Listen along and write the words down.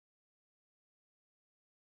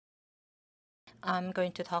I'm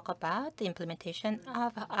going to talk about the implementation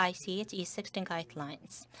of ICH E16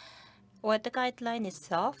 guidelines. What the guideline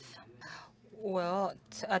itself,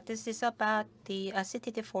 this is about the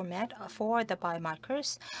CTD format for the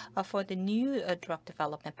biomarkers for the new drug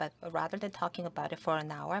development. But rather than talking about it for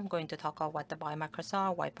an hour, I'm going to talk about what the biomarkers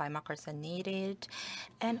are, why biomarkers are needed,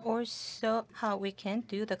 and also how we can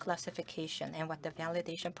do the classification and what the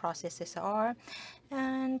validation processes are.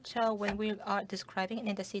 And when we are describing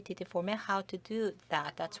in the CTD format how to do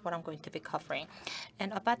that, that's what I'm going to be covering.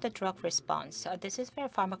 And about the drug response, this is very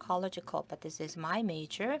pharmacological, but this is my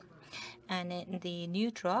major. And in the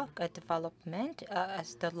new drug development,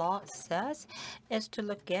 as the law says, is to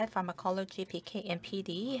look at pharmacology, PK, and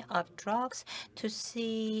PD of drugs to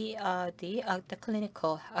see the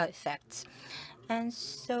clinical effects. And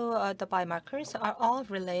so the biomarkers are all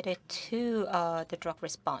related to the drug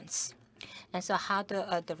response. And so how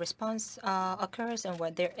the response occurs and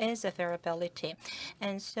where there is a variability.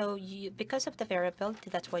 And so because of the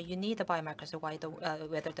variability, that's why you need the biomarkers, why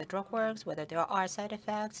whether the drug works, whether there are side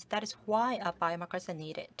effects. That is why biomarkers are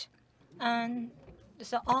needed. And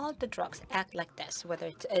so all the drugs act like this, whether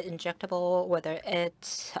it's injectable, whether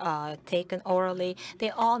it's taken orally, they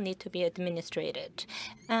all need to be administered.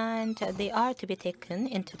 And they are to be taken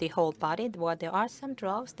into the whole body. Well, there are some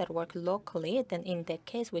drugs that work locally, then in that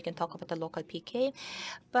case, we can talk about the local PK.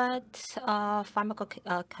 But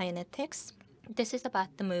pharmacokinetics, this is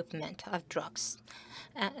about the movement of drugs.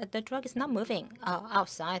 The drug is not moving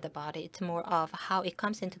outside the body. It's more of how it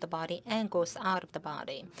comes into the body and goes out of the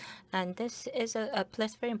body. And this is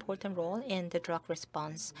plays a very important role in the drug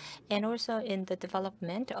response and also in the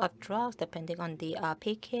development of drugs. Depending on the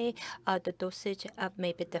PK, the dosage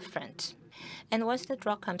may be different. And once the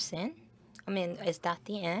drug comes in, is that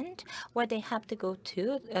the end? Where they have to go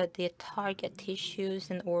to the target tissues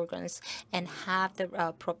and organs and have the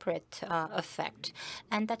appropriate effect.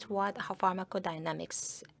 And that's what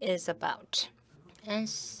pharmacodynamics is about. And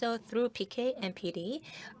so through PK and PD,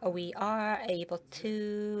 we are able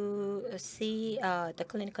to see the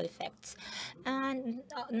clinical effects. And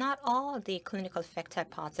not all the clinical effects are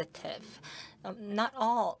positive. Not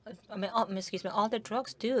all, all the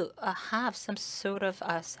drugs do have some sort of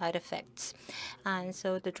side effects. And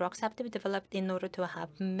so the drugs have to be developed in order to have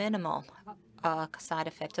minimal side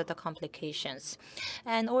effects or the complications.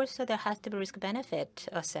 And also there has to be risk-benefit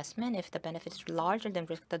assessment. If the benefit is larger than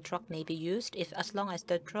risk, the drug may be used as long as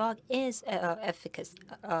the drug is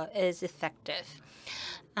effective.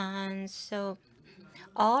 And so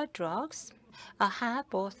all drugs have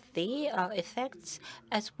both the effects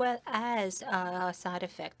as well as side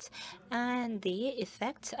effects. And the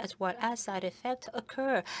effects as well as side effects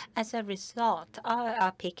occur as a result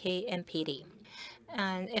of PK and PD.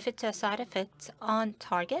 And if it's a side effect on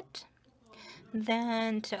target,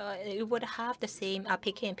 then it would have the same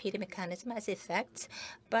PK and PD mechanism as effects,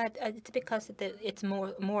 but it's because it's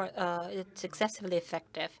it's excessively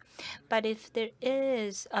effective. But if there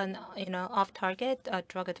is an off-target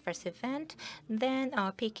drug adverse event, then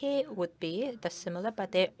PK would be the similar,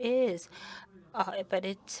 but there is. But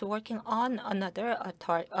it's working on another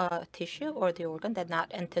tissue or the organ that not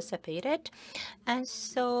anticipated. And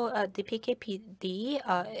so the PK-PD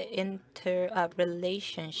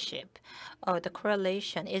interrelationship or the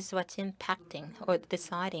correlation is what's impacting or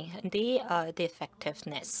deciding the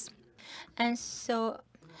effectiveness. And so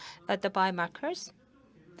the biomarkers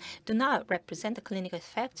do not represent the clinical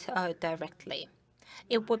effect directly.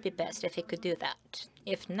 It would be best if it could do that.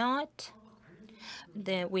 If not,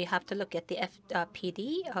 then we have to look at the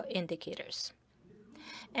PD indicators.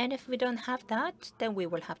 And if we don't have that, then we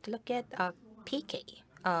will have to look at PK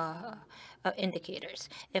indicators.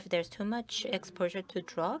 If there's too much exposure to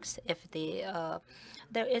drugs, if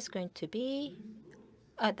there is going to be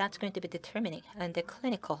that's going to be determining the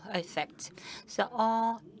clinical effect. So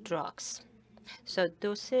all drugs, so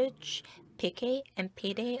dosage, PK, and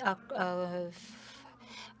PD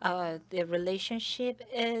the relationship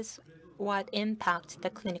is what impacts the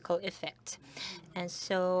clinical effect. And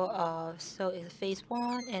so, in phase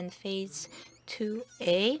 1 and phase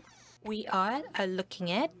 2A, we are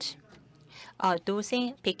looking at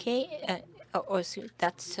dosing PK,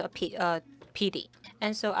 that's PD.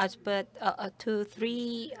 And so as but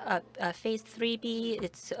phase 3B,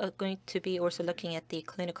 it's going to be also looking at the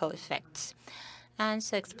clinical effects. And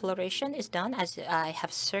so exploration is done as I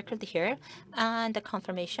have circled here, and the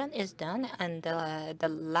confirmation is done in the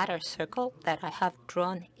latter circle that I have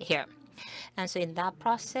drawn here. And so in that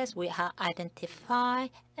process, we have identify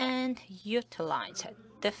and utilize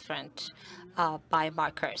different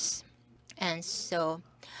biomarkers. And so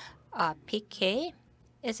PK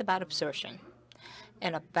is about absorption.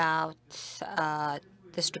 and about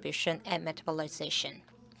distribution and metabolization.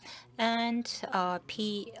 And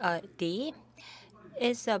PD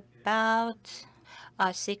is about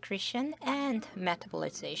secretion and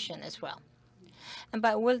metabolization as well.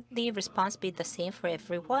 But will the response be the same for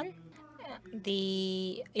everyone?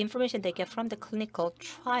 The information they get from the clinical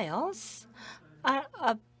trials are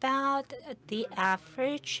about the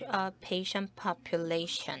average patient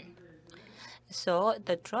population. So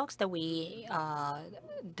the drugs that we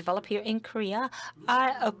develop here in Korea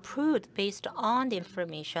are approved based on the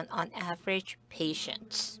information on average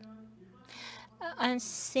patients. And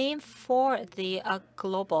same for the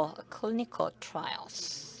global clinical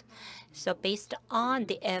trials. So based on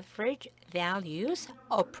the average values,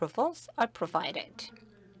 approvals are provided.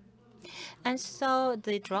 And so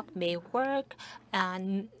the drug may work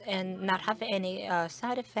and not have any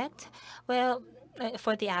side effect. Well,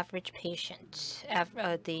 for the average patient,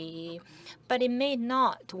 but it may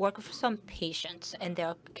not work for some patients, and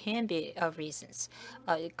there can be reasons.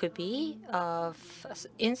 It could be of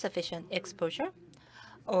insufficient exposure,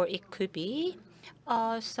 or it could be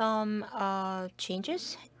some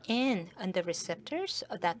changes in the receptors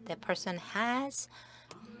that the person has,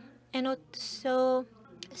 and also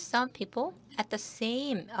some people at the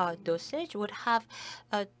same dosage would have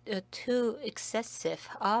too excessive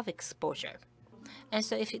of exposure. And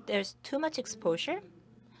so if there's too much exposure,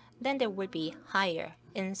 then there would be higher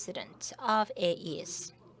incidence of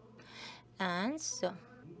AEs. And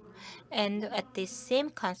at the same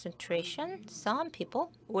concentration, some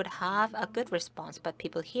people would have a good response, but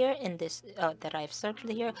people here in this that I've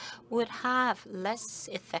circled here would have less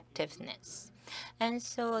effectiveness. And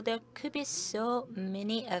so there could be so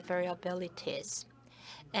many variabilities.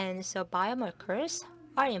 And so biomarkers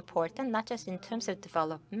are important, not just in terms of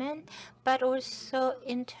development, but also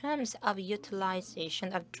in terms of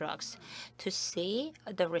utilization of drugs to see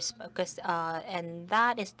the response, and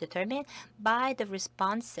that is determined by the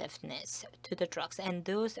responsiveness to the drugs. And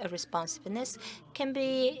those responsiveness can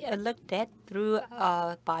be looked at through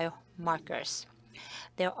biomarkers.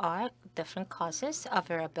 There are different causes of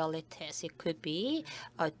variabilities. It could be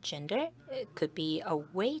a gender, it could be a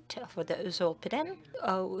weight for the zolpidem.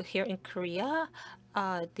 Here in Korea,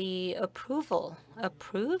 the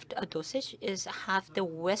approved dosage is half the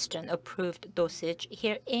Western approved dosage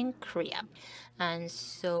here in Korea. And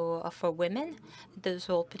so for women, the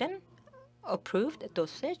zolpidem approved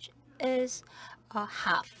dosage is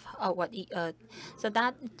half what so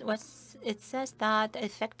that was it says that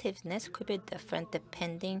effectiveness could be different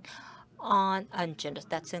depending on gender.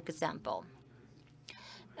 That's an example.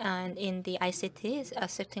 And in the ICT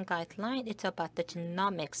 16 guideline, it's about the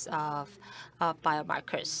genomics of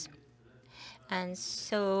biomarkers. And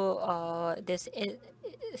so this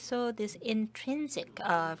intrinsic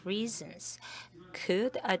reasons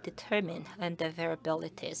could determine the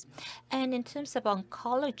variabilities. And in terms of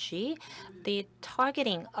oncology, the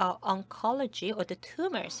targeting oncology or the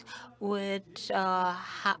tumors would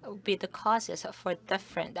be the causes for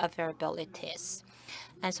different variabilities.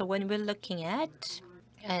 And so when we're looking at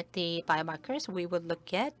the biomarkers, we will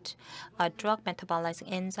look at drug metabolizing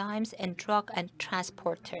enzymes and drug and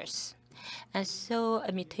transporters. And so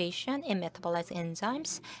a mutation in metabolizing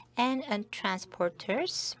enzymes and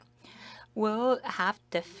transporters will have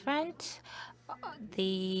different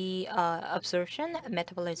the absorption,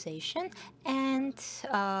 metabolization, and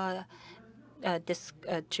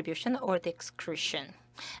distribution or the excretion.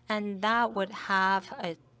 And that would have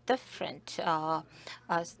a different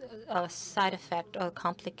side effect or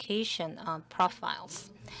complication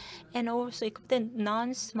profiles. And also it could be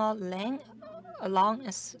non-small length along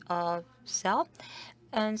a cell.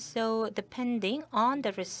 And so depending on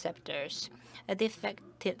the receptors, the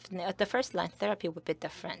effectiveness, the first line therapy would be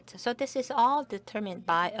different. So this is all determined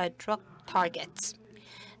by drug targets.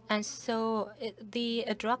 And so the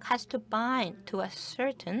drug has to bind to a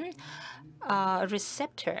certain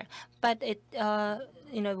receptor, but it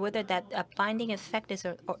whether that binding effect is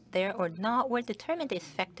there or not will determine the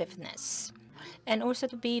effectiveness. And also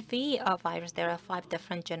the BV virus, there are 5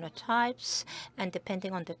 different genotypes, and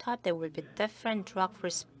depending on the type, there will be different drug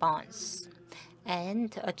response.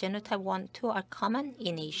 And genotype 1, 2 are common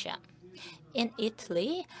in Asia. In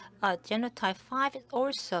Italy, genotype 5 is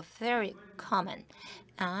also very common.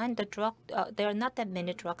 And the drug, there are not that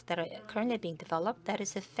many drugs that are currently being developed that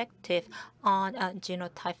is effective on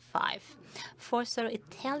genotype 5. For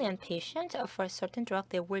Italian patients, for a certain drug,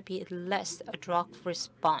 there will be less drug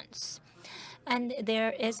response. And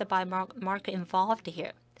there is a biomarker involved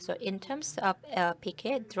here. So in terms of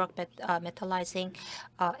PK, drug metallizing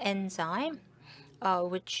enzyme,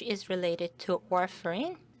 which is related to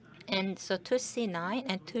warfarin, And so 2C9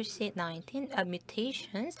 and 2C19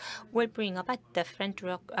 mutations will bring about different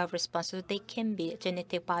drug responses. They can be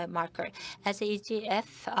genetic biomarker. As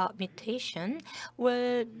EGF mutation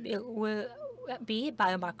will be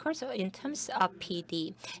biomarkers in terms of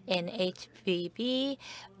PD and HBV,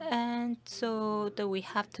 and so we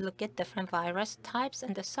have to look at different virus types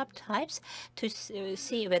and the subtypes to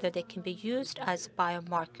see whether they can be used as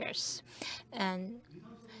biomarkers. And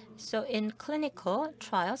so in clinical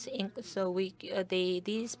trials,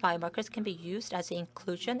 these biomarkers can be used as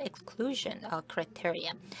inclusion-exclusion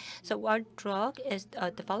criteria. So our drug is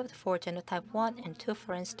developed for genotype 1 and 2,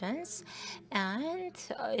 for instance, and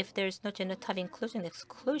if there's no genotype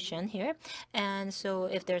inclusion-exclusion here, and so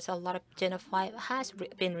if there's a lot of genotype has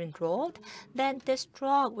been enrolled, then this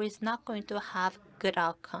drug is not going to have good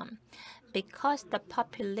outcome, because the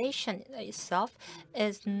population itself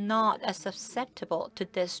is not as susceptible to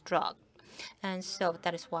this drug. And so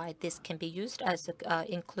that is why this can be used as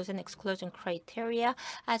inclusion-exclusion criteria,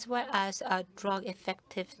 as well as drug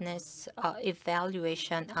effectiveness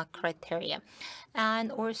evaluation criteria.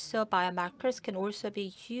 And also biomarkers can also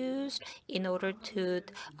be used in order to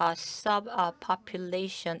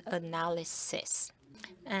subpopulation analysis.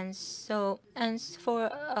 And so, for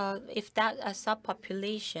if that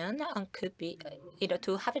subpopulation could be,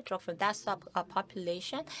 to have a drug for that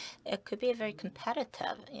subpopulation, it could be very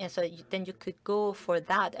competitive. And so then you could go for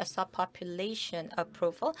that subpopulation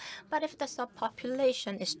approval. But if the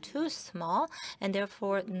subpopulation is too small and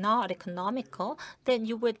therefore not economical, then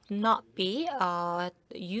you would not be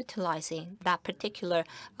utilizing that particular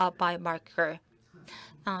biomarker.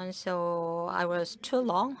 And so I was too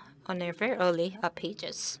long on the very early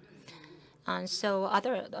pages. And so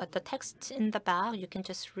the texts in the back, you can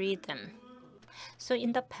just read them. So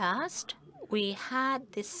in the past, we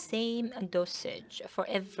had the same dosage for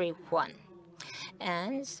everyone.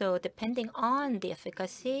 And so depending on the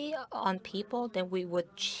efficacy on people, then we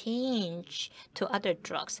would change to other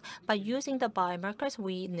drugs. By using the biomarkers,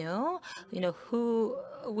 we know, who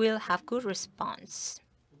will have good response.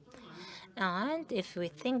 And if we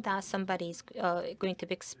think that somebody is going to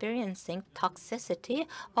be experiencing toxicity,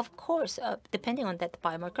 of course, depending on that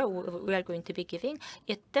biomarker, we are going to be giving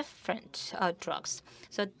it different drugs.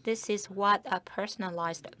 So this is what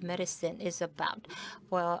personalized medicine is about.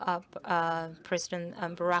 Well, President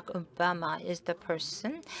Barack Obama is the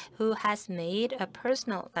person who has made a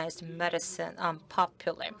personalized medicine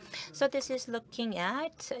popular. So this is looking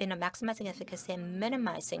at maximizing efficacy and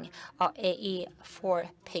minimizing AE for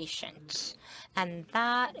patients. And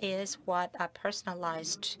that is what a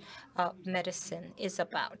personalized medicine is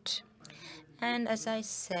about. And as I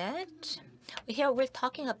said, here we're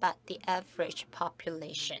talking about the average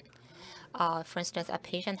population. For instance, a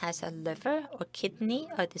patient has a liver or kidney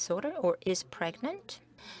disorder or is pregnant.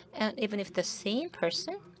 And even if the same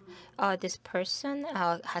person, this person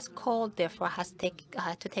has cold, therefore has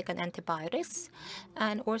to take an antibiotics,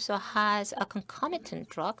 and also has a concomitant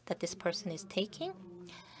drug that this person is taking.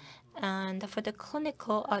 And for the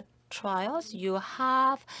clinical trials, you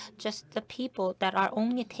have just the people that are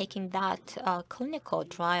only taking that clinical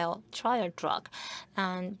trial drug,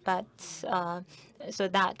 so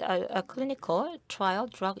that a clinical trial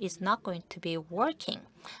drug is not going to be working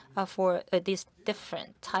for these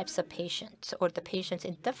different types of patients, or the patients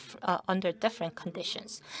in under different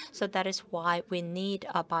conditions. So that is why we need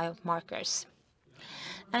biomarkers.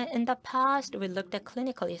 And in the past, we looked at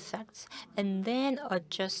clinical effects and then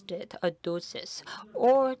adjusted doses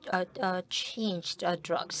or changed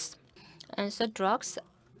drugs. And so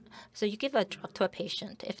so you give a drug to a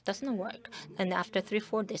patient. If it doesn't work, and after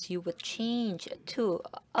 3-4 days, you would change to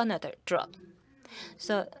another drug.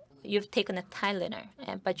 So you've taken a Tylenol,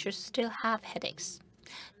 but you still have headaches.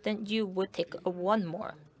 Then you would take one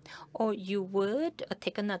more, or you would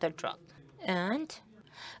take another drug. And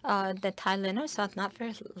the Tylenols are not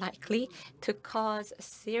very likely to cause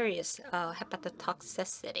serious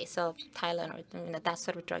hepatotoxicity. So Tylenol, that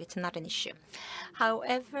sort of drug, it's not an issue.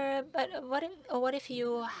 However, but what if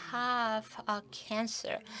you have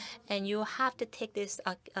cancer and you have to take this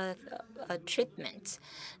treatment?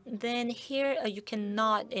 Then here you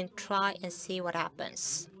cannot try and see what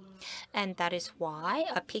happens. And that is why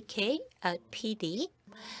a PK, PD,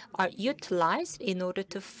 are utilized in order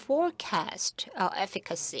to forecast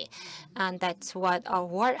efficacy, and that's what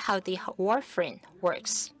how the warfarin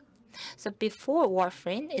works. So before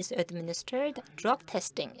warfarin is administered, blood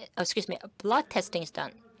testing is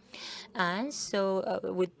done, and so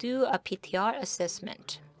we do a PTR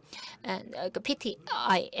assessment. And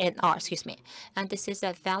PTINR, and this is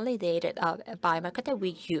a validated biomarker that we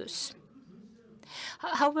use.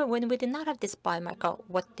 However, when we did not have this biomarker,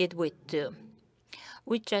 what did we do?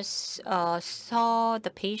 We just saw the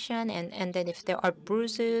patient, and then if there are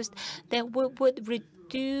bruises, then we would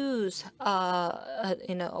reduce,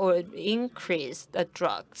 or increase the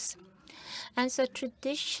drugs. And so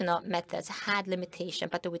traditional methods had limitation,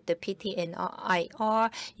 but with the PT and IR,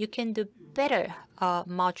 you can do better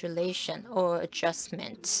modulation or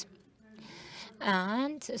adjustments.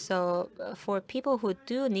 And so for people who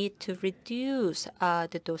do need to reduce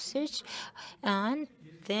the dosage, and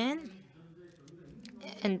then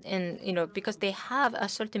because they have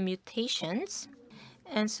certain mutations,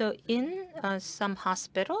 and so in some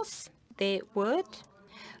hospitals they would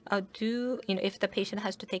do, if the patient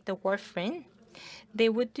has to take the warfarin, they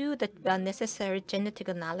would do the necessary genetic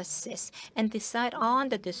analysis and decide on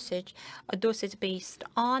the dosage based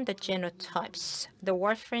on the genotypes. The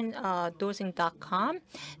warfarin dosing.com,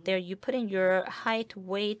 there you put in your height,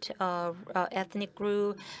 weight, ethnic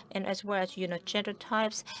group, and as well as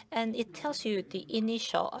genotypes, and it tells you the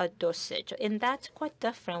initial dosage, and that's quite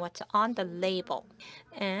different what's on the label.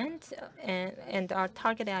 And our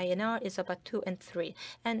target INR is about 2 and 3,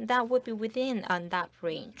 and that would be within that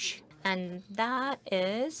range. And that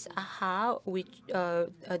is how we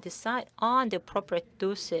decide on the appropriate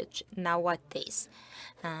dosage nowadays.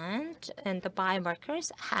 And the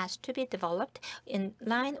biomarkers has to be developed in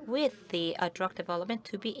line with the drug development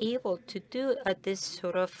to be able to do this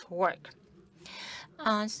sort of work.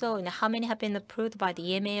 So how many have been approved by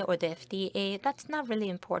the EMA or the FDA? That's not really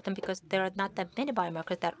important because there are not that many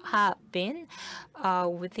biomarkers that have been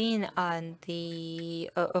within the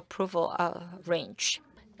approval range.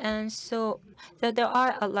 And so there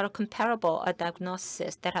are a lot of comparable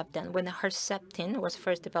diagnoses that have done. When Herceptin was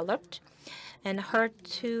first developed, and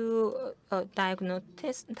HER2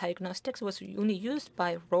 diagnostics was only used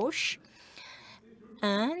by Roche,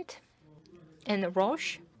 and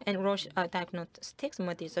Roche Diagnostics.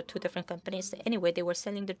 These are two different companies. Anyway, they were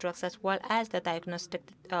selling the drugs as well as the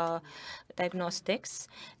diagnostics.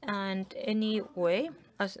 And anyway,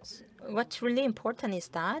 what's really important is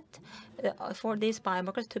that for these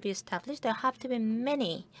biomarkers to be established, there have to be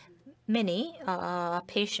many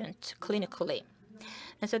patients clinically.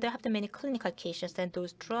 And so there have to be many clinical cases, and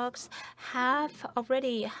those drugs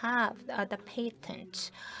already have the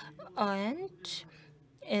patent,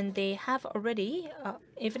 and they have already,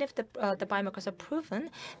 even if the biomarkers are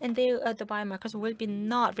proven, and the biomarkers will be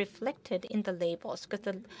not reflected in the labels because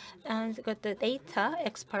the data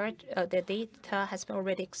expired. The data has been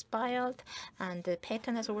already expired, and the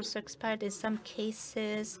patent has also expired in some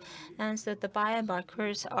cases, and so the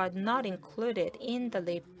biomarkers are not included in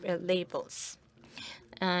the labels.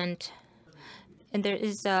 And there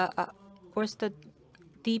is course the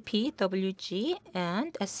DPWG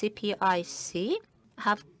and a CPIC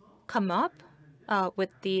have come up with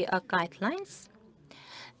the guidelines.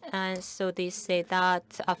 And so they say that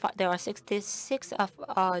there are 66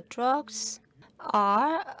 drugs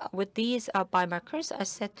with these biomarkers are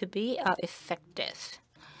said to be effective.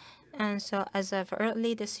 And so as of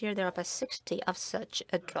early this year, there are about 60 of such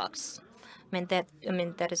drugs.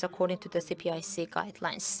 That is according to the CPIC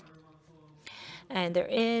guidelines. And there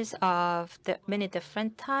is many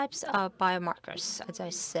different types of biomarkers, as I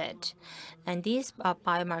said. And these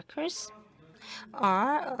biomarkers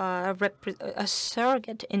are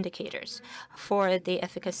surrogate indicators for the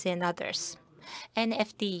efficacy and others. And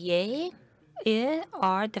FDA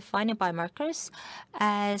are defining biomarkers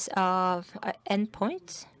as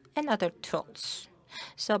endpoints and other tools.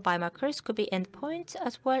 So biomarkers could be endpoints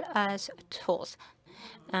as well as tools.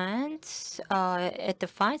 And it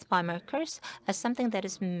defines biomarkers as something that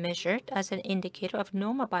is measured as an indicator of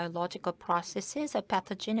normal biological processes, or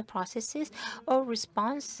pathogenic processes, or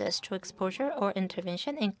responses to exposure or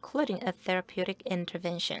intervention, including therapeutic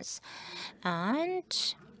interventions. And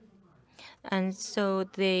so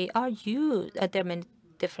they are used. There are many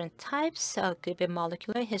different types. Could be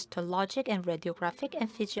molecular, histologic, and radiographic, and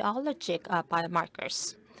physiologic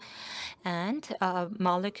biomarkers. And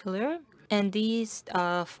molecular. And these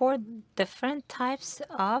 4 different types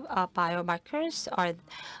of biomarkers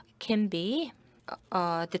can be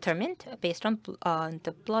determined based on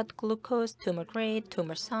the blood glucose, tumor grade,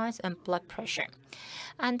 tumor size, and blood pressure.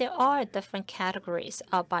 And there are different categories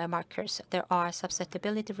of biomarkers. There are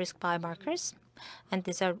susceptibility risk biomarkers, and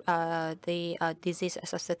these are the disease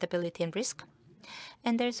susceptibility and risk.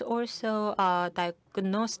 And there's also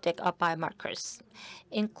diagnostic biomarkers.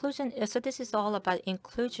 Inclusion. So this is all about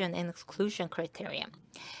inclusion and exclusion criteria,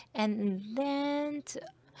 and then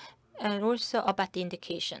also about the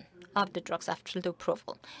indication. of the drugs after the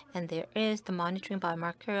approval. And there is the monitoring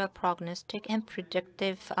biomarker, prognostic and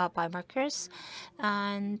predictive biomarkers,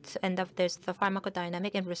 and there's the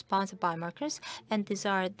pharmacodynamic and responsive biomarkers, and these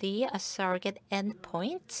are the surrogate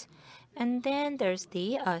endpoints. And then there's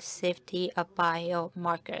the safety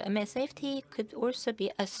biomarker. I mean, safety could also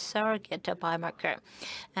be a surrogate biomarker,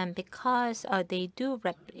 and because they do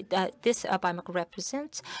this biomarker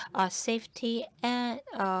represents safety and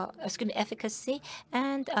efficacy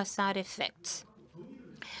and side effects.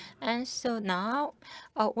 And so now,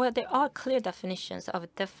 well, there are clear definitions of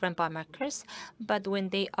different biomarkers, but when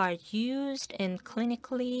they are used in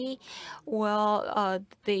clinically, well,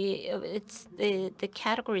 it's the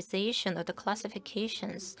categorization or the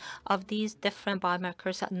classifications of these different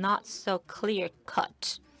biomarkers are not so clear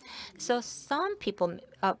cut. So some people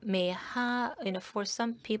may have, for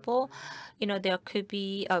some people, there could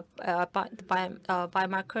be a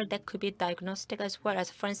biomarker that could be diagnostic as well as,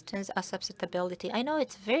 for instance, a susceptibility. I know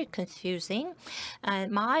it's very confusing,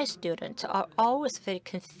 and my students are always very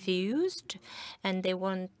confused, and they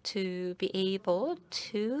want to be able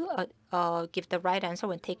to give the right answer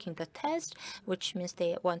when taking the test, which means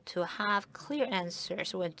they want to have clear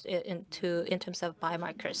answers in terms of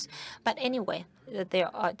biomarkers. But anyway,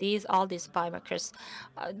 there are all these biomarkers.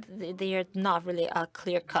 They are not really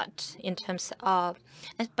clear cut in terms of.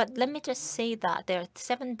 But let me just say that there are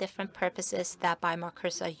 7 different purposes that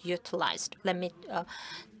biomarkers are utilized.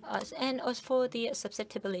 And as for the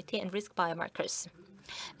susceptibility and risk biomarkers.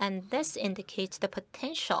 And this indicates the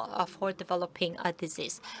potential for developing a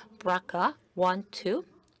disease. BRCA 1, 2.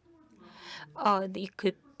 It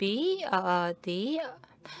could be the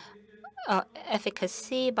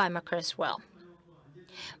efficacy biomarker as well.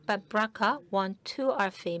 But BRCA 1, 2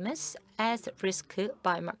 are famous as risk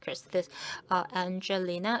biomarkers. This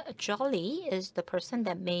Angelina Jolie is the person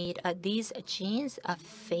that made these genes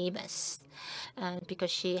famous, and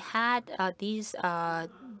because she had these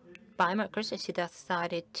biomarkers, she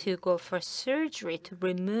decided to go for surgery to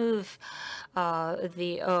remove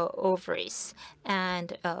the ovaries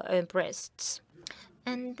and breasts.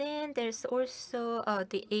 And then there's also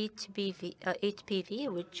the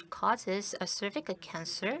HPV, which causes cervical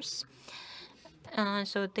cancers.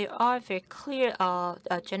 So there are very clear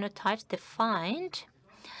genotypes defined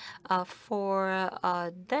for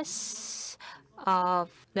this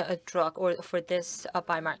drug or for this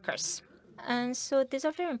biomarkers. And so these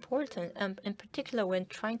are very important, in particular when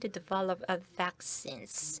trying to develop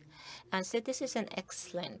vaccines. And so this is an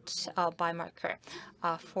excellent biomarker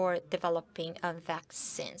for developing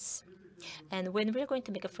vaccines. And when we're going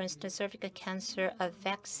to make, for instance, cervical cancer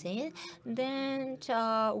vaccine, then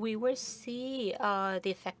we will see the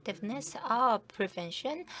effectiveness of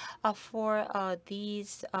prevention for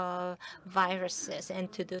these viruses.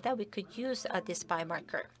 And to do that, we could use this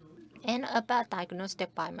biomarker. And about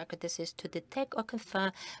diagnostic biomarker, this is to detect or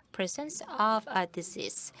confirm presence of a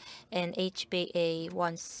disease. And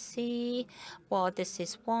HbA1c, well, this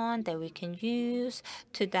is one that we can use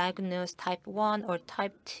to diagnose type 1 or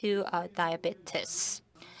type 2 diabetes.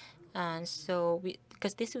 And so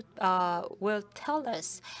because this will tell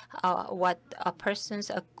us what a person's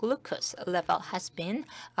glucose level has been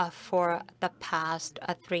for the past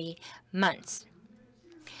 3 months.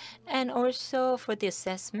 And also for the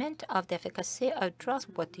assessment of the efficacy of drugs,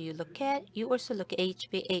 what do you look at? You also look at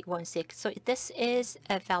HbA1c. So this is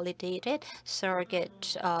a validated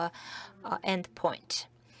surrogate endpoint.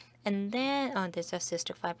 And then there's a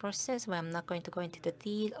cystic fibrosis, where I'm not going to go into the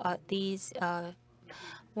these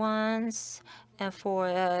ones. And for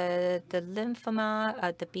the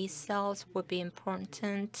lymphoma, the B cells would be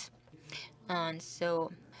important. And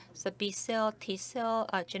so B cell, T cell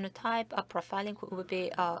genotype profiling would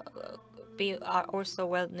be are also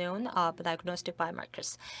well known diagnostic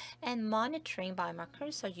biomarkers. And monitoring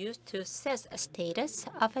biomarkers are used to assess a status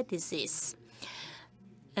of a disease.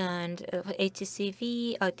 And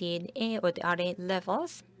HCV, DNA, or the RNA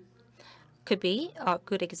levels could be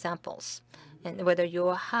good examples. And whether you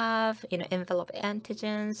have envelope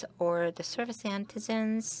antigens or the surface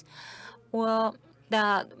antigens, well,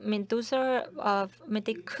 those are,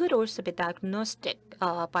 they could also be diagnostic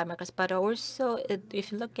biomarkers, but also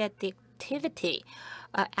if you look at the activity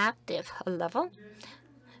active level,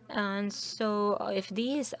 and so if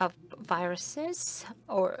these are viruses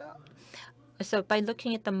or so by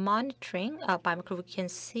looking at the monitoring biomarker, we can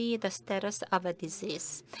see the status of a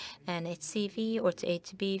disease, and HCV or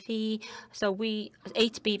HBV. So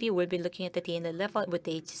HBV will be looking at the DNA level. With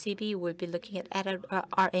the HCV, we'll be looking at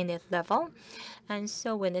RNA level. And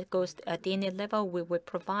so when it goes at DNA level, we will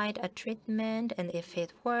provide a treatment, and if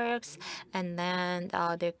it works, and then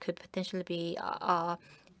there could potentially be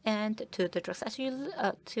and to the drugs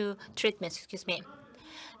to treatments, excuse me.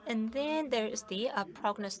 And then there is the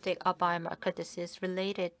prognostic biomarker. This is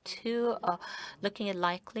related to looking at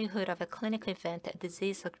likelihood of a clinical event,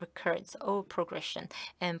 disease recurrence or progression.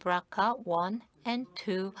 And BRCA1 and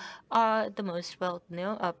 2 are the most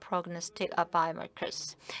well-known prognostic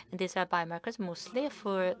biomarkers. And these are biomarkers mostly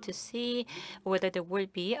to see whether there will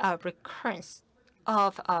be a recurrence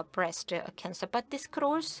of breast cancer. But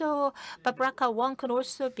BRCA1 could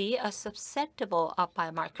also be a susceptible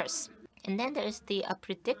biomarkers. And then there is the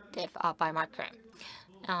predictive biomarker.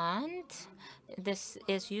 And this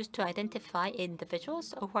is used to identify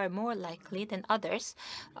individuals who are more likely than others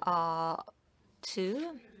that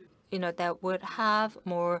would have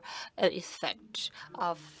more effect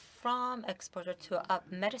from exposure to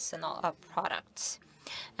medicinal products.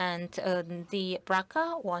 And the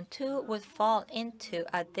BRCA1/2 would fall into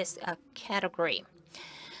this category.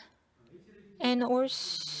 And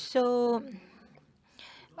also,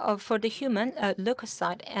 for the human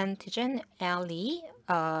leukocyte antigen ALE,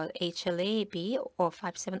 HLA-B or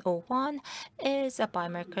 5701 is a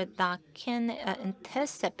biomarker that can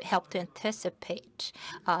help to anticipate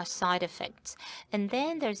side effects. And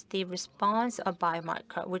then there's the response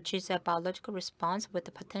biomarker, which is a biological response with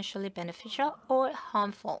the potentially beneficial or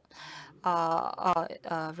harmful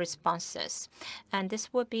responses. And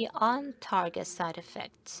this would be on-target side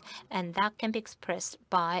effects, and that can be expressed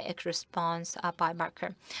by a response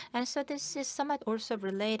biomarker. And so this is somewhat also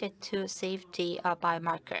related to safety biomarker.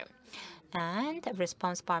 And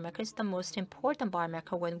response biomarker is the most important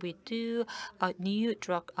biomarker when we do new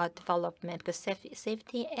drug development, because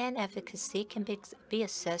safety and efficacy can be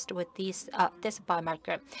assessed with this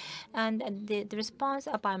biomarker. And the response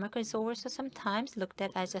biomarker is also sometimes looked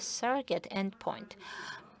at as a surrogate endpoint.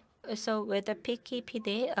 So with the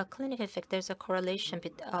PK/PD clinical effect, there's a correlation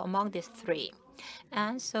among these three.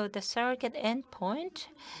 And so the surrogate endpoint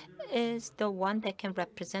is the one that can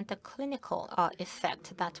represent a clinical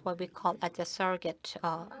effect. That's what we call as a surrogate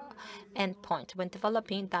endpoint. When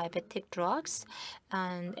developing diabetic drugs,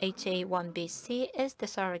 and HA1BC is the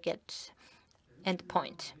surrogate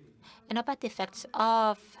endpoint. And about the effects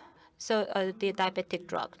of the diabetic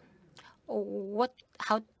drug, what's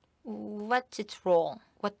its role?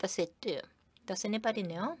 What does it do? Does anybody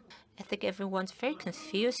know? I think everyone's very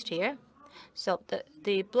confused here. So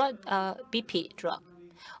the blood BP drug,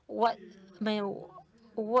 what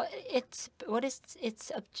is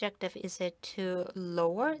its objective? Is it to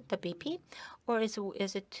lower the BP, or is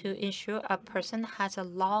it to ensure a person has a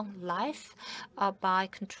long life by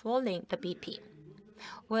controlling the BP?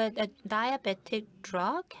 Well, a diabetic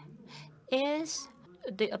drug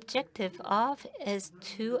the objective is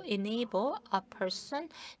to enable a person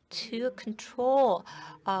to control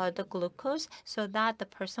the glucose so that the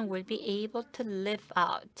person will be able to live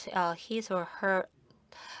out his or her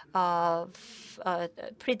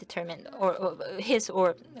predetermined or his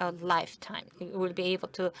or lifetime. It will be able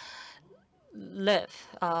to live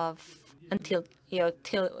until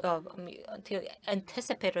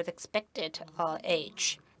anticipated expected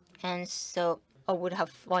age. And so would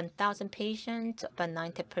have 1,000 patients, but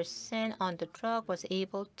 90% on the drug was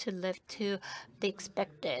able to live to the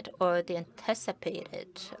expected or the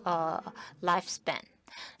anticipated lifespan.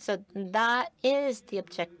 So that is the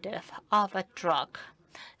objective of a drug.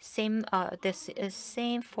 This is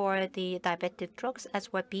same for the diabetic drugs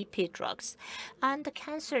as well BP drugs. And the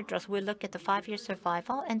cancer drugs, we look at the 5-year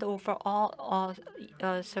survival and overall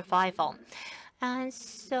survival. And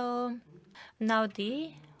so now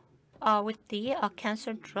with the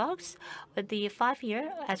cancer drugs, the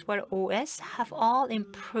 5-year as well OS have all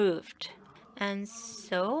improved. And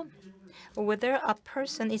so whether a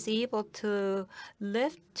person is able to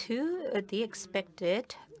live to the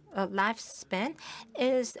expected lifespan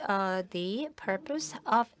is the purpose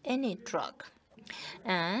of any drug.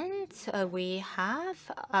 And we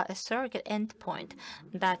have a surrogate endpoint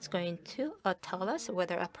that's going to tell us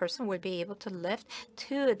whether a person will be able to live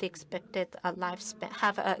to the expected lifespan,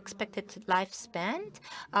 have an expected lifespan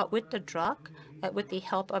with the drug, with the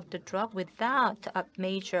help of the drug, without a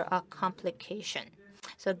major complication.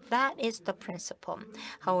 So that is the principle.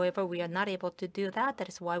 However, we are not able to do that. That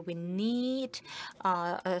is why we need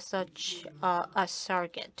such a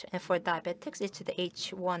surrogate. And for diabetics, it's the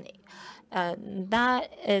H1. That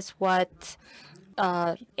is what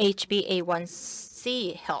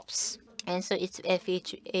HbA1c helps. And so it's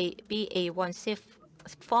HbA1c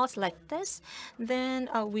falls like this, then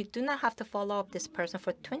we do not have to follow up this person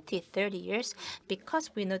for 20-30 years, because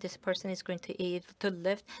we know this person is going to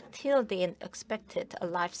live till the expected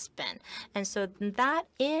lifespan. And so that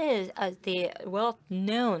is the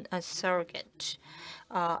well-known surrogate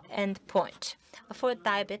endpoint. For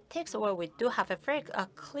diabetics, well, we do have a very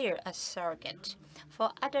clear surrogate.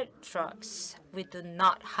 For other drugs, we do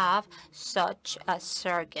not have such a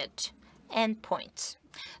surrogate endpoint,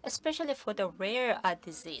 especially for the rare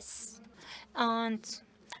disease. And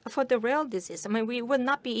for the rare disease, I mean, we will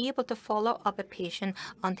not be able to follow up a patient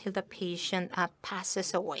until the patient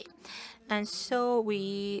passes away. And so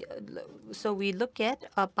we look at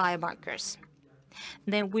biomarkers.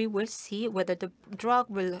 Then we will see whether the drug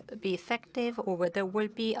will be effective or whether there will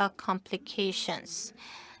be complications.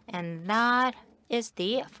 And that is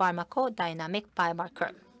the pharmacodynamic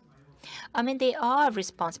biomarker. I mean, they are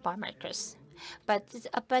response biomarkers, but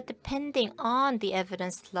depending on the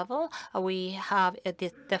evidence level, we have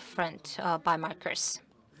different biomarkers.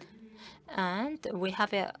 And we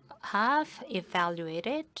have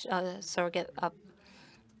evaluated surrogate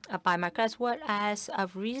biomarker as well as a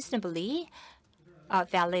reasonably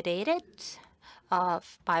validated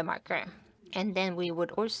biomarker. And then we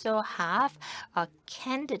would also have a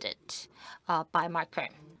candidate biomarker.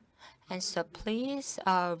 And so please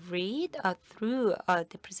read through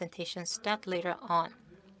the presentation step later on.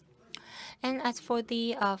 And as for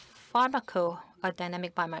the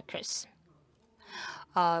pharmacodynamic biomarkers,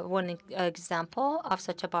 one example of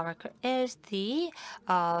such a biomarker is the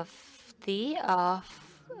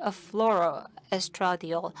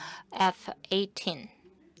fluoroestradiol F18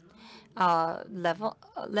 level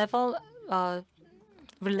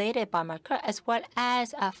related biomarker, as well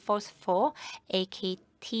as phospho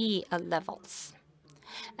AKT levels.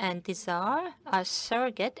 And these are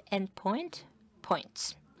surrogate endpoint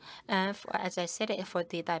points. As I said, for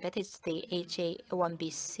the diabetes, the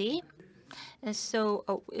HA1BC. And so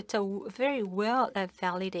it's a very well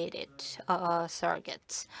validated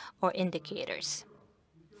surrogates or indicators.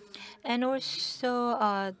 And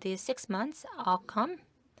also the 6 months outcome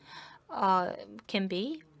can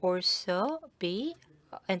be also be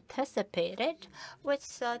anticipated with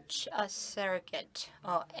such a surrogate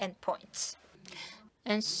endpoints.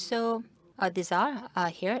 And so these are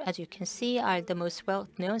here, as you can see, are the most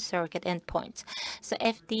well-known surrogate endpoints. So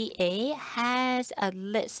FDA has a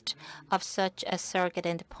list of such a surrogate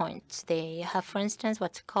endpoints. They have, for instance,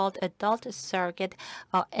 what's called adult surrogate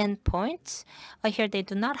endpoints. Here they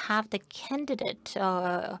do not have the candidate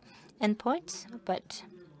endpoints, but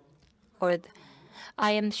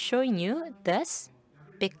I am showing you this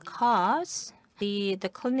because the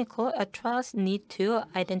clinical trials need to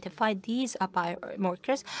identify these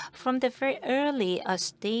biomarkers from the very early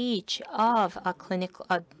stage of clinical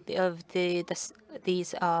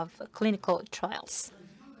these clinical trials.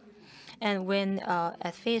 And when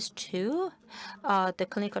at phase 2, the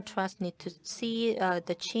clinical trials need to see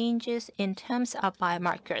the changes in terms of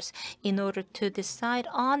biomarkers in order to decide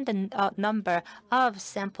on the number of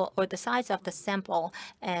sample or the size of the sample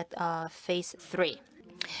at phase 3.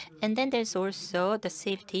 And then there's also the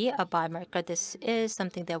safety biomarker. This is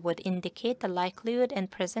something that would indicate the likelihood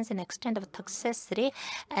and presence and extent of toxicity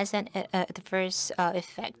as an adverse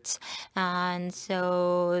effect. And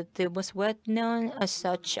so the most well-known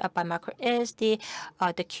such biomarker is the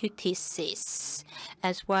QTCs,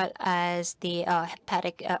 as well as the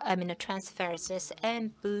hepatic aminotransferases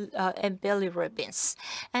and bilirubins.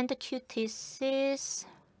 And the QTCs,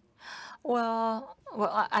 well,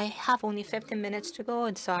 I have only 15 minutes to go,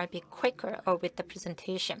 and so I'll be quicker with the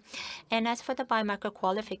presentation. And as for the biomarker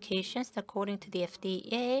qualifications, according to the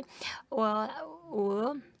FDA,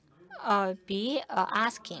 we'll be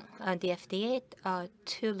asking the FDA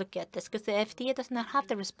to look at this, because the FDA does not have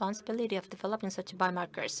the responsibility of developing such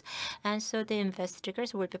biomarkers. And so the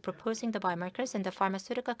investigators will be proposing the biomarkers, and the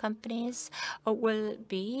pharmaceutical companies will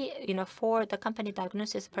be, for the company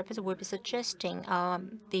diagnosis purpose, will be suggesting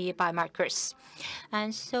the biomarkers.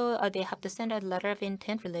 And so they have to send a letter of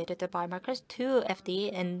intent related to biomarkers to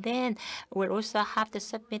FDA, and then we'll also have to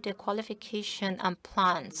submit the qualification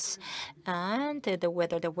plans and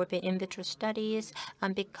whether there will be in vitro studies,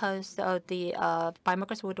 because the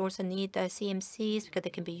biomarkers would also need CMCs because they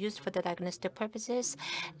can be used for the diagnostic purposes.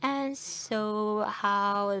 And so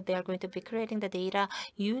how they are going to be creating the data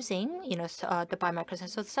using the biomarkers, and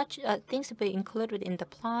so such things will be included in the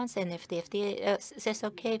plans. And if the FDA says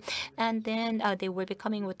okay, and then they will be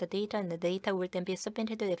coming with the data, and the data will then be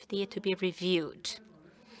submitted to the FDA to be reviewed.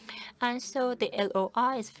 And so the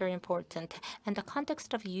LOI is very important. And the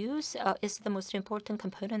context of use is the most important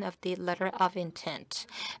component of the letter of intent.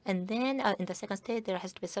 And then in the second stage, there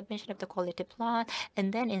has to be submission of the quality plan.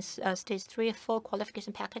 And then in stage 3, full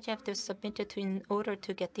qualification package have to be submitted in order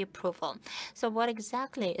to get the approval. So what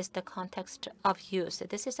exactly is the context of use?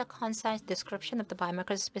 This is a concise description of the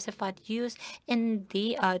biomarkers specified use in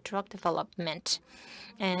the drug development.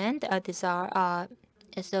 And these are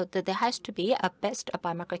so there has to be a best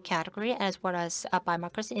biomarker category as well as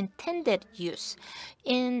biomarkers intended use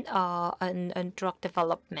in drug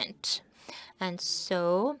development. And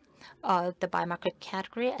so the biomarker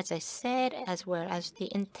category, as I said, as well as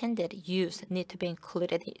the intended use need to be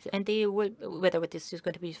included. And they will, whether this is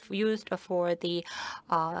going to be used for the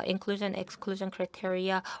inclusion/exclusion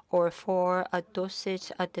criteria or for a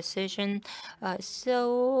dosage decision.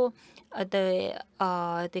 So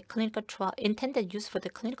the clinical trial intended use for the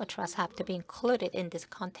clinical trials have to be included in this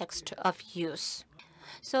context of use.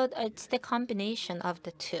 So it's the combination of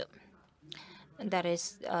the two. That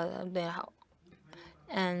is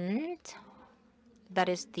that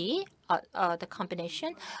is the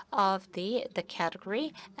combination of the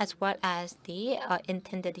category as well as the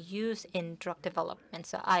intended use in drug development.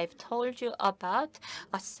 So I've told you about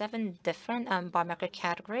 7 different biomarker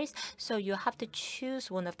categories. So you have to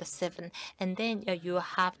choose one of the 7, and then you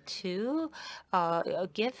have to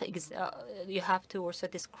you have to also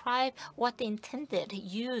describe what the intended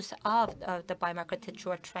use of the biomarker that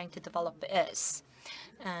you are trying to develop is.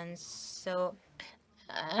 And so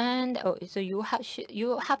so you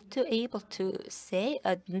have to able to say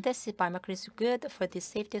this biomarker is good for the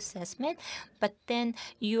safety assessment, but then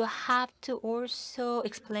you have to also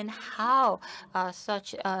explain how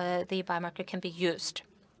such the biomarker can be used.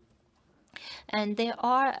 And there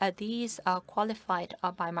are these qualified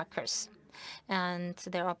biomarkers, and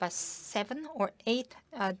there are about 7 or 8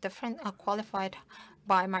 different qualified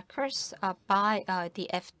biomarkers by the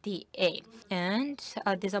FDA, and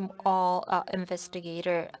these are all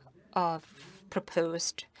investigator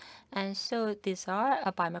proposed. And so these are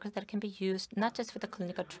biomarkers that can be used not just for the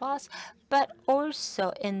clinical trials, but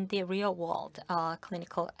also in the real world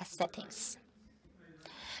clinical settings.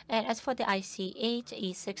 And as for the ICH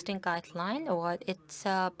E16 guideline,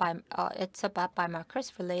 it's about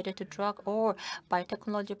biomarkers related to drug or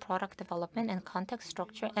biotechnology product development and context,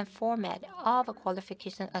 structure, and format of a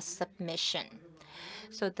qualification as submission.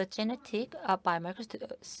 So the genetic biomarkers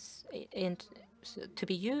to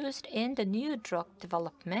be used in the new drug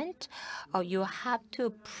development, you have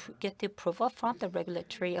to get the approval from the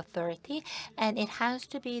regulatory authority, and it has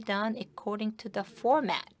to be done according to the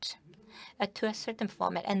format. To a certain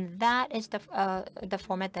format, and that is the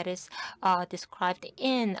format that is described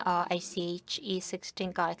in ICH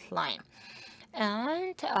E16 guideline.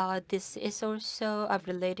 And this is also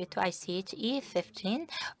related to ICH E15,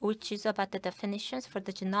 which is about the definitions for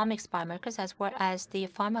the genomics biomarkers as well as the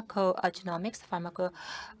pharmacogenomics,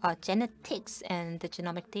 pharmacogenetics, and the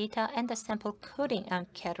genomic data and the sample coding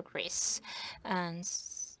categories. And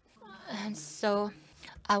so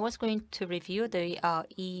I was going to review the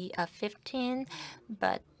E15,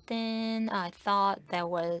 but then I thought that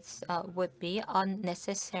would be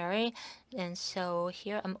unnecessary, and so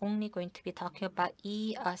here I'm only going to be talking about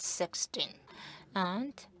E16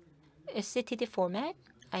 and CTD format.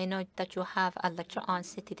 I know that you have a lecture on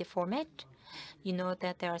CTD format. You know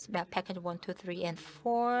that there's package 1, 2, 3, and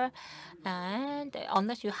 4, and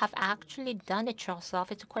unless you have actually done it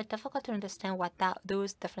yourself, it's quite difficult to understand what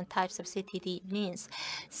those different types of CTD means.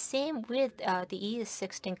 Same with the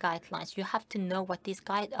E16 guidelines. You have to know what these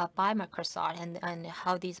biomarkers are and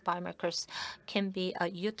how these biomarkers can be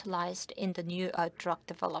utilized in the new drug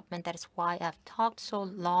development. That is why I've talked so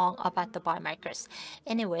long about the biomarkers.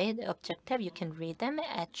 Anyway, the objective, you can read them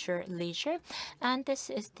at your leisure, and this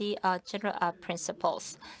is the general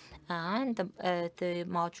principles. And the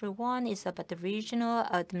module 1 is about the regional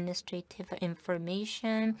administrative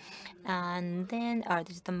information, and then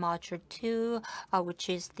this is the module 2, which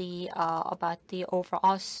is the about the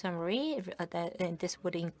overall summary. And this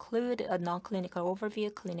would include a non-clinical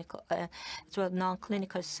overview, clinical as well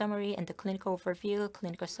non-clinical summary, and the clinical overview,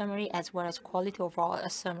 clinical summary, as well as quality overall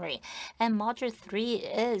summary. And module 3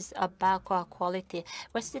 is about quality,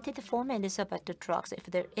 where CTD format is about the drugs. If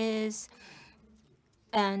there is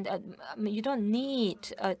and you don't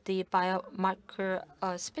need the biomarker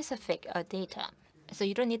specific data. So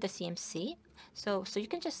you don't need the CMC. So you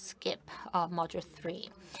can just skip module 3.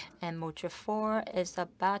 And module 4 is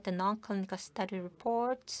about the non-clinical study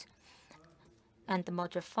reports. And the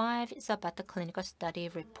module 5 is about the clinical study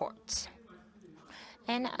reports.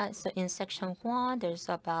 And so in section 1, there's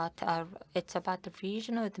about it's about the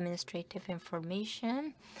regional administrative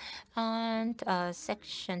information, and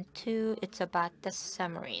section 2, it's about the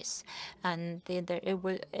summaries, and it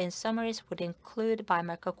will in summaries would include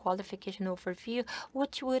biomarker qualification overview,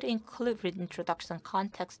 which would include introduction,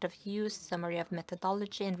 context of use, summary of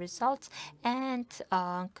methodology and results, and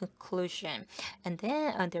conclusion. And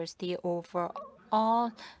then there's the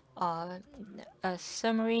overall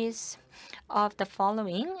summaries of the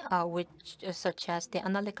following, which such as the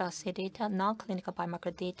analytical assay data, non-clinical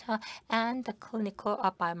biomarker data, and the clinical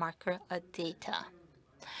biomarker data.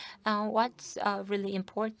 What's really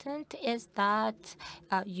important is that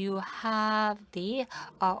you have the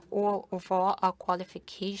overall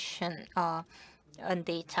qualification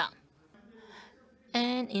data.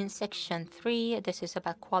 And in section 3, this is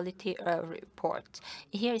about quality report.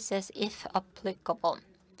 Here it says if applicable.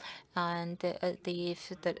 And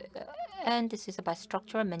and this is about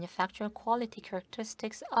structural, manufacturing, quality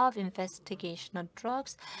characteristics of investigational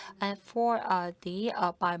drugs, and for the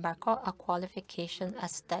biomarker qualification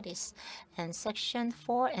studies. And section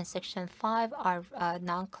 4 and section 5 are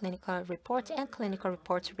non-clinical reports and clinical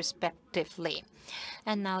reports respectively.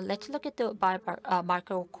 And now let's look at the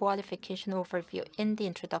biomarker qualification overview. In the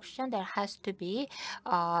introduction, there has to be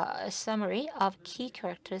a summary of key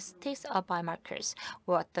characteristics of biomarkers,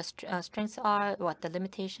 what the strengths are, what the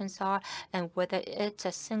limitations are, and whether it's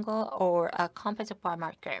a single or a composite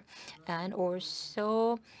biomarker, and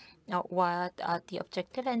also what the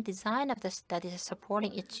objective and design of the study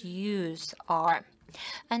supporting its use are.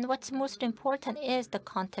 And what's most important is the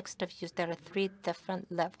context of use. There are 3 different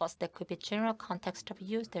levels. There could be general context of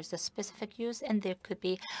use, there's a specific use, and there could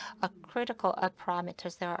be a critical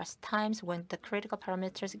parameters. There are times when the critical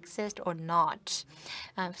parameters exist or not.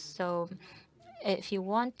 So if you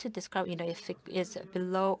want to describe, if it is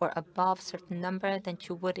below or above certain number, then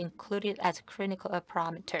you would include it as clinical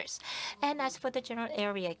parameters. And as for the general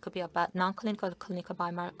area, it could be about non-clinical, clinical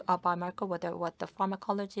biomarker, what the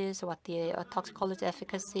pharmacology is, what the toxicology,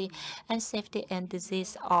 efficacy, and safety and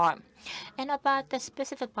disease are. And about the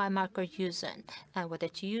specific biomarker using, whether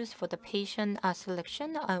it's used for the patient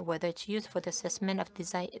selection, whether it's used for the assessment of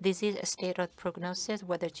disease state or prognosis,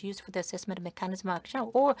 whether it's used for the assessment of mechanism of action,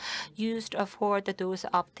 or used for the dose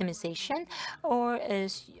optimization, or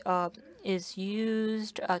is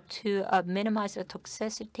used to minimize the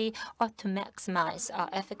toxicity or to maximize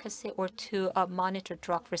efficacy or to monitor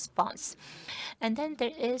drug response. And then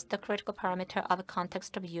there is the critical parameter of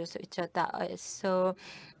context of use. So,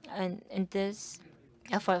 and this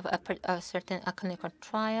for certain clinical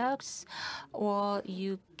trials, or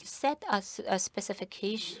you set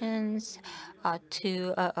specifications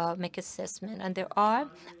to make assessment. And there are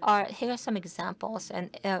here are some examples. An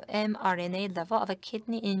mRNA level of a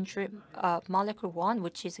kidney injury molecule 1,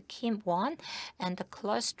 which is a KIM1, and the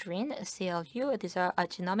clustrin CLU. These are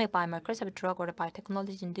genomic biomarkers of drug or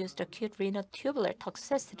biotechnology-induced acute renal tubular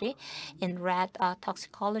toxicity in rat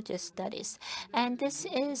toxicology studies. And this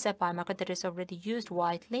is a biomarker that is already used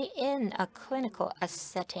widely in a clinical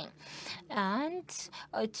setting. And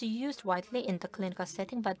it's used widely in the clinical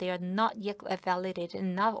setting, but they are not yet validated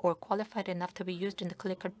enough or qualified enough to be used in the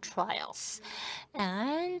clinical trials.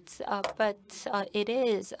 And but it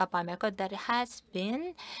is a biomarker that has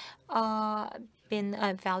been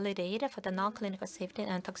validated for the non-clinical safety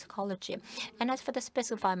and toxicology. And as for the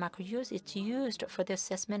specific biomarker use, it's used for the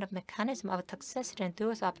assessment of mechanism of toxicity and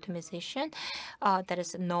dose optimization, that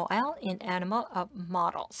is NOEL, in animal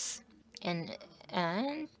models. And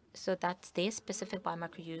so that's the specific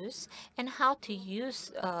biomarker use. And how to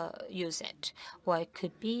use it. Well, it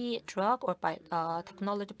could be drug or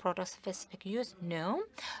technology product specific use. No.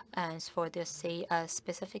 And for the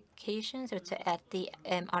specifications, it's at the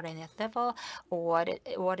mRNA level.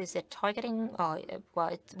 What is it targeting? Well,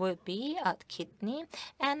 it would be kidney.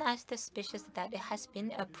 And as the species that it has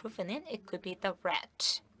been proven in, it could be the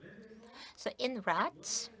rat. So in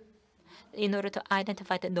rats, in order to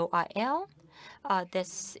identify the NOEL,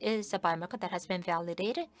 this is a biomarker that has been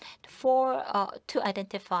validated to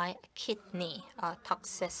identify kidney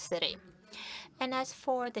toxicity. And as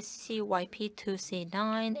for the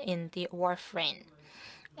CYP2C9 in the warfarin,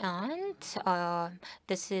 and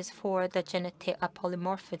this is for the genetic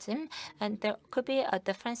polymorphism, and there could be a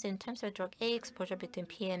difference in terms of drug A exposure between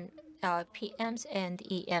PM PMs and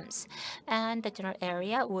EMs. And the general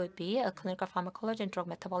area would be clinical pharmacology and drug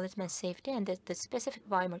metabolism and safety. And the specific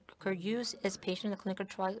biomarker use is patient and clinical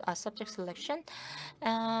trial subject selection.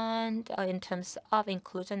 And in terms of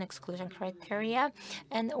inclusion and exclusion criteria,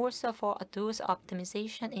 and also for dose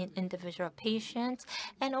optimization in individual patients,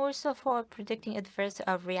 and also for predicting adverse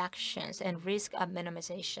reactions and risk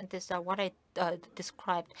minimization. These are what I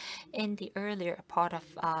described in the earlier part of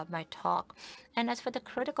my talk. And as for the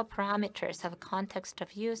critical parameters of context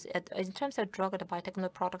of use, in terms of drug or the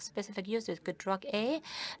biotechnology product specific use, is good drug A,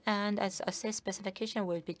 and as a safe specification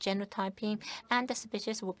will be genotyping, and the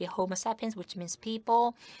species will be Homo sapiens, which means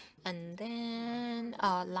people. And then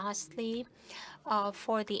lastly,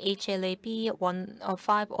 for the HLA-B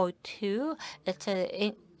 1502,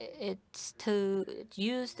 it's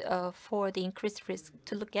used for the increased risk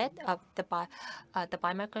to look at the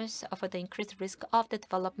biomarkers for the increased risk of the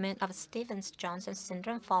development of Stevens-Johnson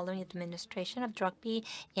syndrome following administration of drug B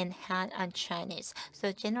in Han and Chinese.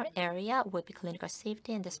 So general area would be clinical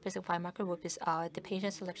safety, and the specific biomarker would be the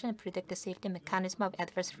patient selection and predict the safety mechanism of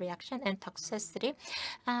adverse reaction and toxicity.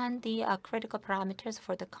 And the critical parameters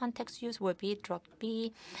for the context use would be drug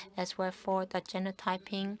B, as well for the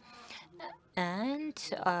genotyping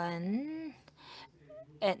and an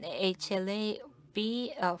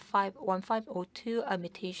HLA-B 1502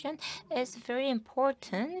 mutation is very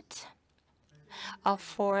important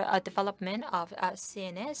for development of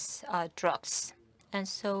CNS drugs. And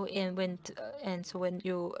so, when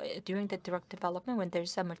you during the drug development, when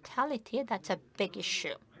there's a mortality, that's a big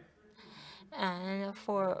issue. And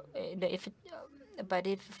for if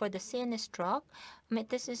for the CNS drug, I mean,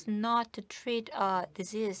 this is not to treat a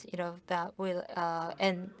disease, that will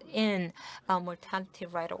end in mortality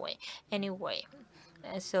right away. Anyway,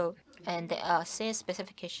 and the same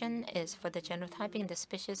specification is for the genotyping. The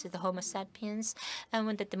species is the Homo sapiens, and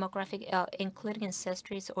when the demographic, including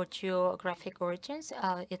ancestries or geographic origins,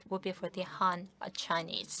 it will be for the Han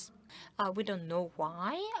Chinese. We don't know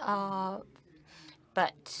why.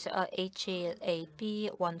 But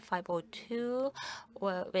HLA-B 1502,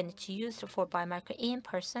 when it's used for biomarker in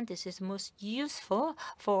person, this is most useful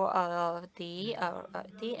for the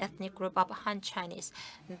ethnic group of Han Chinese.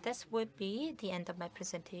 And this would be the end of my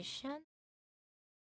presentation.